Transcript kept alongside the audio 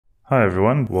Hi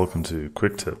everyone, welcome to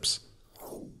Quick Tips.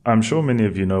 I'm sure many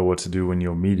of you know what to do when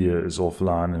your media is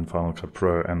offline in Final Cut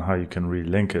Pro and how you can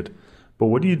relink it. But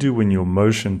what do you do when your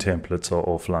motion templates are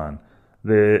offline?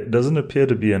 There doesn't appear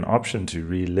to be an option to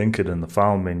relink it in the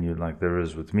file menu like there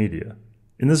is with media.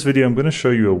 In this video, I'm going to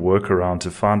show you a workaround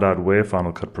to find out where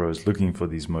Final Cut Pro is looking for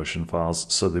these motion files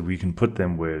so that we can put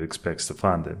them where it expects to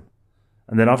find them.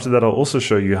 And then after that, I'll also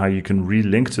show you how you can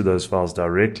relink to those files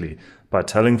directly by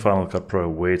telling Final Cut Pro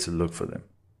where to look for them.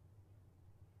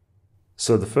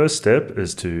 So the first step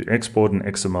is to export an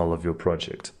XML of your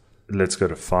project. Let's go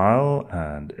to File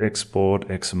and Export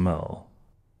XML.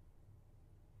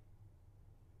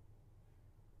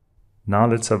 Now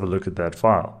let's have a look at that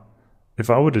file. If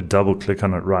I were to double click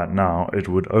on it right now, it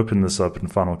would open this up in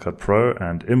Final Cut Pro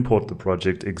and import the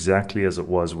project exactly as it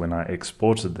was when I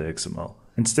exported the XML.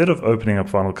 Instead of opening up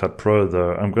Final Cut Pro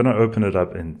though, I'm going to open it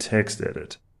up in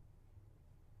TextEdit.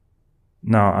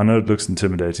 Now, I know it looks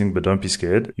intimidating, but don't be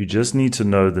scared. You just need to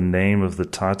know the name of the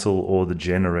title or the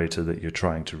generator that you're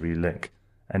trying to relink.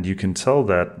 And you can tell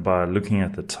that by looking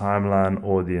at the timeline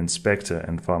or the inspector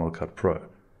in Final Cut Pro.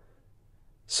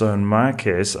 So in my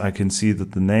case, I can see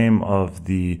that the name of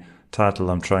the title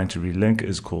I'm trying to relink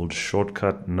is called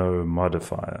Shortcut No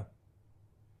Modifier.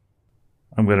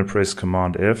 I'm going to press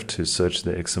Command F to search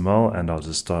the XML and I'll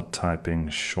just start typing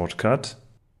shortcut.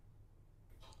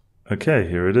 Okay,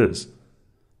 here it is.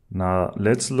 Now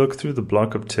let's look through the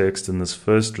block of text in this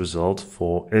first result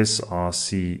for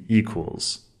src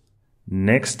equals.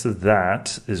 Next to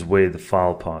that is where the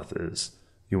file path is.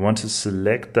 You want to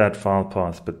select that file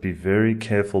path, but be very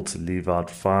careful to leave out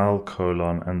file,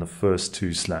 colon, and the first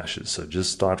two slashes. So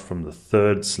just start from the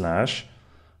third slash,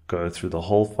 go through the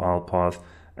whole file path,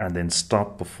 and then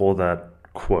stop before that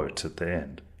quote at the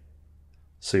end.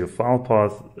 So your file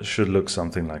path should look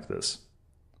something like this.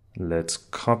 Let's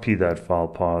copy that file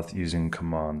path using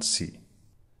Command C.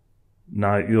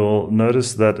 Now you'll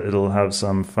notice that it'll have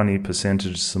some funny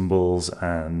percentage symbols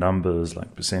and numbers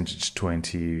like percentage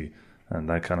 20 and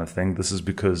that kind of thing. This is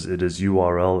because it is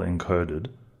URL encoded,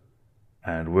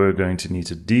 and we're going to need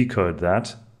to decode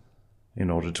that in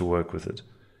order to work with it.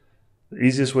 The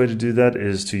easiest way to do that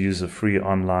is to use a free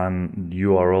online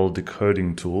URL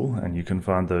decoding tool, and you can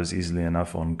find those easily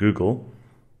enough on Google.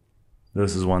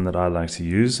 This is one that I like to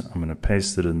use. I'm going to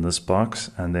paste it in this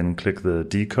box and then click the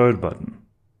decode button,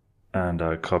 and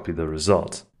I copy the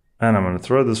result. And I'm going to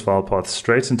throw this file path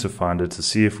straight into Finder to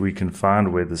see if we can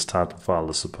find where this title file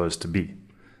is supposed to be.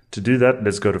 To do that,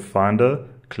 let's go to Finder,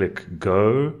 click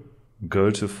Go,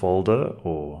 go to Folder,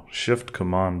 or Shift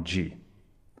Command G.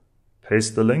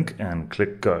 Paste the link and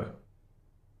click Go.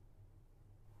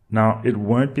 Now, it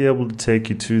won't be able to take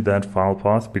you to that file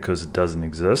path because it doesn't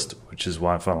exist, which is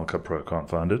why Final Cut Pro can't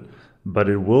find it, but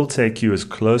it will take you as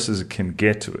close as it can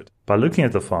get to it. By looking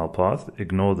at the file path,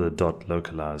 ignore the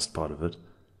 .localized part of it,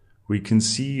 we can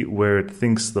see where it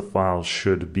thinks the file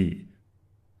should be.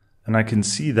 And I can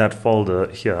see that folder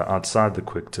here outside the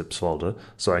Quick Tips folder,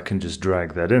 so I can just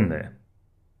drag that in there.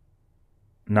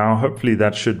 Now hopefully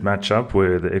that should match up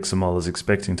where the XML is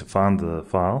expecting to find the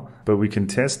file, but we can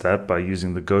test that by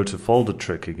using the Go to Folder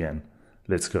trick again.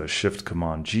 Let's go Shift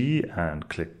Command G and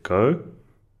click Go.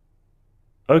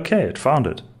 Okay, it found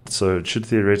it, so it should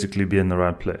theoretically be in the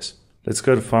right place. Let's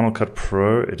go to Final Cut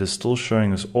Pro. It is still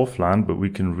showing us offline, but we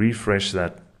can refresh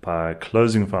that by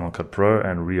closing Final Cut Pro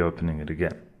and reopening it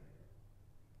again.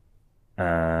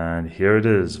 And here it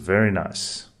is, very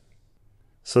nice.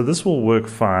 So this will work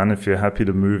fine if you're happy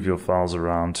to move your files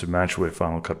around to match where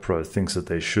Final Cut Pro thinks that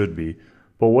they should be.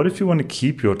 But what if you want to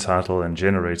keep your title and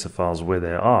generator files where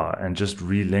they are and just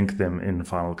relink them in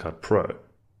Final Cut Pro?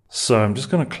 So I'm just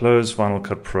going to close Final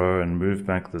Cut Pro and move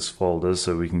back this folder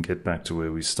so we can get back to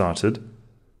where we started.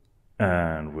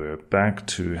 And we're back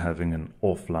to having an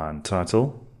offline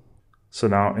title. So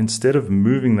now instead of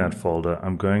moving that folder,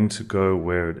 I'm going to go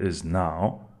where it is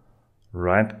now,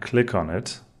 right click on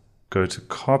it, go to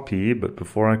copy, but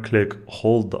before I click,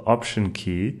 hold the Option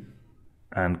key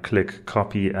and click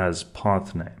copy as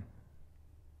path name.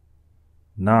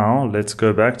 Now let's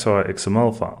go back to our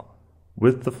XML file.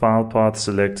 With the file path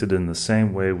selected in the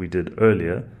same way we did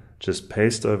earlier, just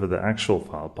paste over the actual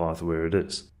file path where it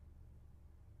is.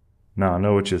 Now I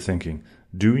know what you're thinking.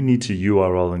 Do we need to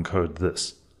URL encode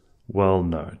this? Well,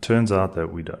 no, turns out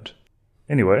that we don't.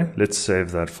 Anyway, let's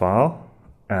save that file.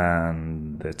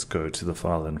 And let's go to the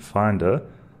file in Finder.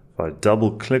 If I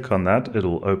double click on that,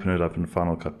 it'll open it up in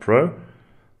Final Cut Pro,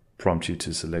 prompt you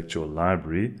to select your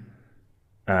library.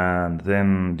 And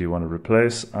then, do you want to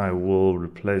replace? I will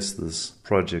replace this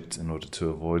project in order to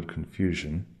avoid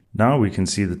confusion. Now we can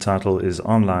see the title is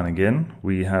online again.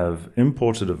 We have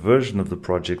imported a version of the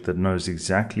project that knows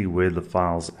exactly where the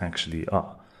files actually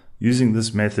are. Using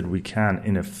this method, we can,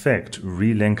 in effect,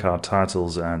 relink our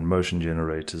titles and motion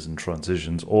generators and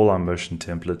transitions, all our motion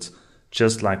templates,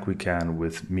 just like we can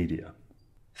with media.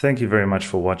 Thank you very much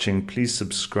for watching. Please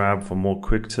subscribe for more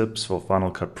quick tips for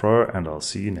Final Cut Pro, and I'll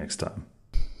see you next time.